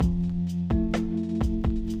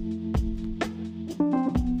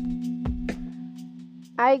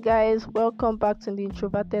Hi guys, welcome back to the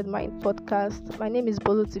Introverted Mind podcast. My name is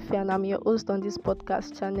Bolutifeh and I'm your host on this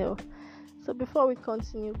podcast channel. So before we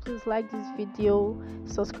continue, please like this video,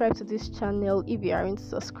 subscribe to this channel if you aren't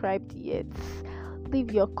subscribed yet.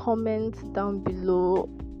 Leave your comments down below.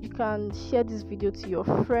 You can share this video to your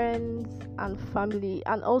friends and family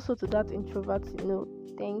and also to that introvert you know.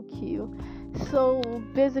 Thank you. So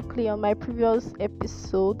basically on my previous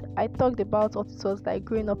episode I talked about what it was like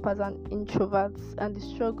growing up as an introvert and the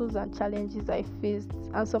struggles and challenges I faced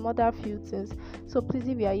and some other few things. So please,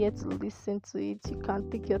 if you are here to listen to it, you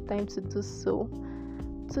can take your time to do so.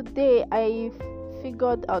 Today I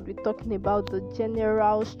figured I'll be talking about the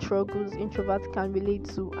general struggles introverts can relate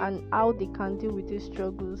to and how they can deal with these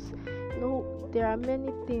struggles. There are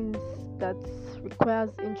many things that requires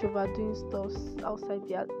introvert doing stuff outside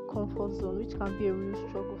their comfort zone, which can be a real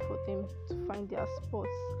struggle for them to find their spots,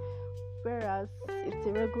 whereas it's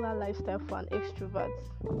a regular lifestyle for an extrovert.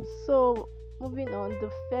 So moving on, the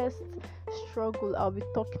first struggle I'll be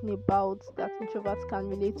talking about that introverts can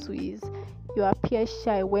relate to is you appear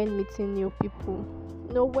shy when meeting new people.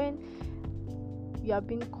 When you are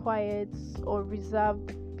being quiet or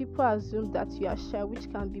reserved, people assume that you are shy, which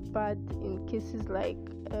can be bad in cases like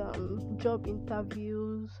job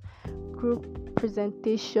interviews, group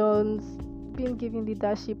presentations, being given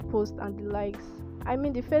leadership posts, and the likes. I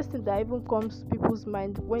mean, the first thing that even comes to people's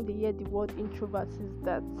mind when they hear the word introvert is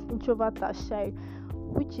that introverts are shy,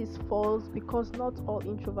 which is false because not all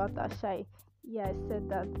introverts are shy. Yeah, I said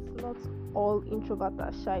that not all introverts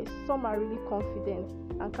are shy. Some are really confident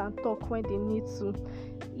and can talk when they need to.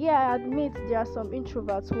 Yeah, I admit there are some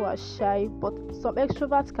introverts who are shy, but some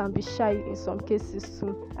extroverts can be shy in some cases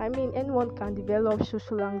too. I mean, anyone can develop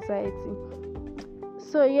social anxiety.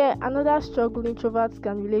 So yeah, another struggle introverts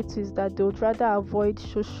can relate to is that they would rather avoid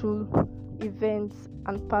social events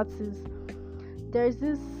and parties. There's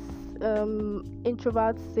this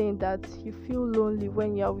introvert saying that you feel lonely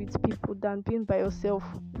when you're with people than being by yourself,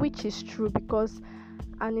 which is true because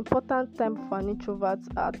an important time for an introvert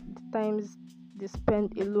are the times they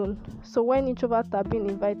spend alone. So when introverts are being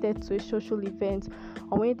invited to a social event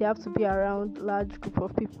or when they have to be around large group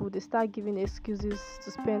of people, they start giving excuses to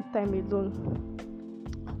spend time alone.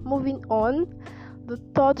 Moving on, the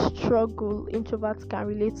third struggle introverts can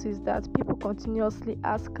relate to is that people continuously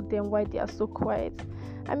ask them why they are so quiet.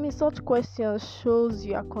 I mean, such questions shows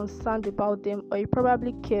you are concerned about them or you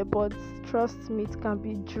probably care, but trust me, it can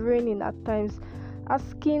be draining at times.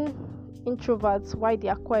 Asking introverts why they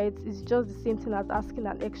are quiet is just the same thing as asking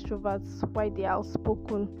an extrovert why they are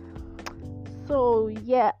outspoken. So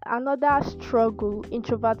yeah, another struggle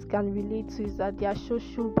introverts can relate to is that their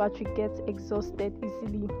social battery gets exhausted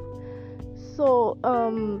easily. So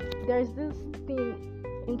there's this thing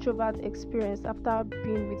introverts experience after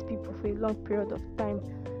being with people for a long period of time,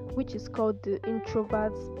 which is called the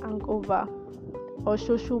introverts hangover or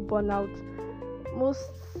social burnout.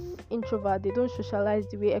 Most introverts, they don't socialize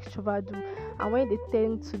the way extroverts do, and when they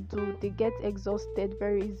tend to do, they get exhausted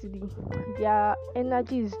very easily. Their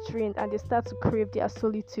energy is drained and they start to crave their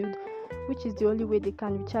solitude, which is the only way they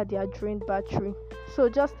can recharge their drained battery. So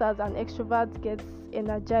just as an extrovert gets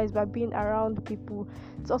energized by being around people,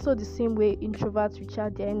 it's also the same way introverts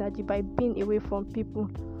recharge their energy by being away from people.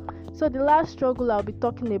 So the last struggle I'll be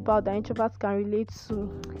talking about that introverts can relate to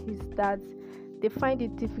is that they find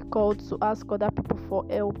it difficult to ask other people for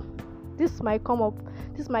help. This might come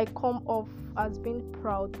off as being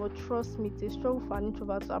proud, but trust me, it's a struggle for an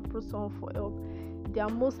introvert to approach someone for help. They are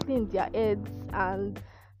mostly in their heads and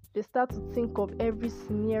they start to think of every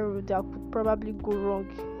scenario that could probably go wrong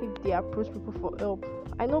if they approach people for help.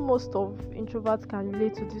 I know most of introverts can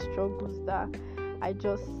relate to these struggles that I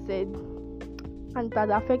just said and that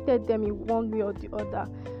affected them in one way or the other.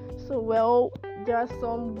 So there are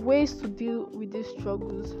some ways to deal with these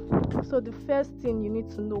struggles. So the first thing you need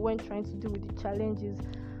to know when trying to deal with the challenges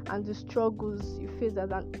and the struggles you face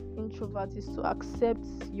as an introvert is to accept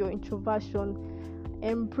your introversion,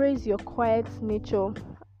 embrace your quiet nature.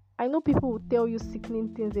 I know people will tell you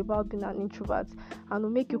sickening things about being an introvert and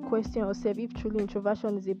will make you question yourself if truly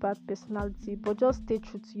introversion is a bad personality, but just stay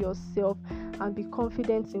true to yourself and be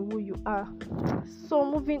confident in who you are. So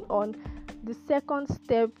moving on, the second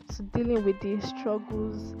step to dealing with these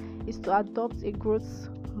struggles is to adopt a growth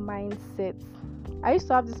mindset. I used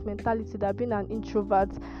to have this mentality that being an introvert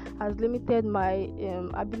has limited my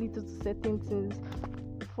ability to certain things.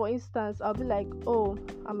 For instance, I'll be like, oh,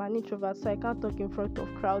 I'm an introvert, so I can't talk in front of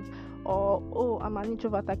crowds, or oh, I'm an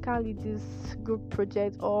introvert, I can't lead this group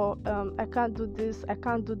project, or I can't do this, I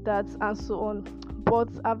can't do that, and so on. But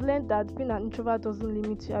I've learned that being an introvert doesn't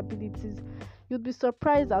limit your abilities. you'd be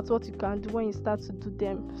surprised at what you can do when you start to do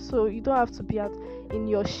them. So you don't have to be in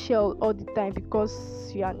your shell all the time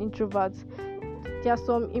because you're an introvert. There are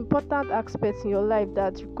some important aspects in your life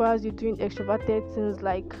that requires you doing extroverted things,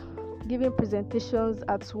 like giving presentations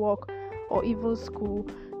at work or even school,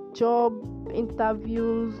 job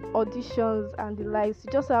interviews, auditions, and the likes.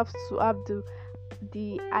 You just have to have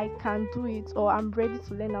the I can do it, or I'm ready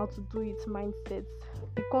to learn how to do it mindset.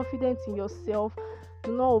 Be confident in yourself.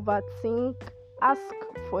 Do not overthink. Ask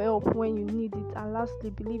for help when you need it. And lastly,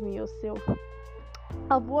 believe in yourself.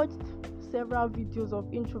 I've watched several videos of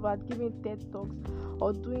introverts giving TED talks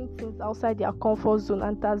or doing things outside their comfort zone,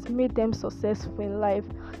 and it has made them successful in life.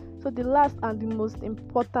 So the last and the most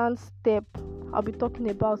important step I'll be talking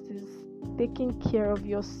about is taking care of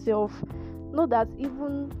yourself. Know that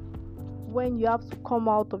even when you have to come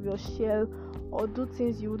out of your shell or do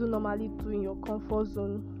things you wouldn't normally do in your comfort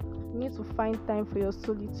zone, you need to find time for your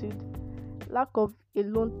solitude. Lack of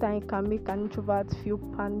alone time can make an introvert feel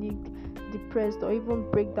panicked, depressed, or even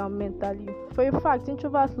break down mentally. For a fact,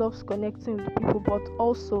 introverts love connecting with people, but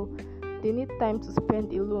also they need time to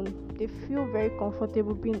spend alone. They feel very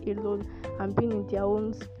comfortable being alone and being in their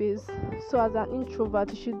own space. So as an introvert,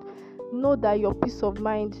 you should know that your peace of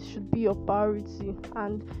mind should be your priority,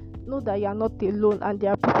 and know that you are not alone, and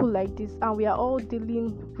there are people like this, and we are all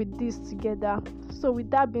dealing with this together. So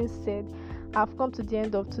with that being said, I've come to the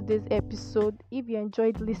end of today's episode. If you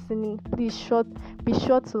enjoyed listening, please be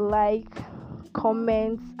sure to like,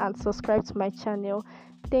 comment, and subscribe to my channel.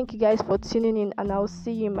 Thank you guys for tuning in, and I'll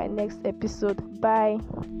see you in my next episode. Bye.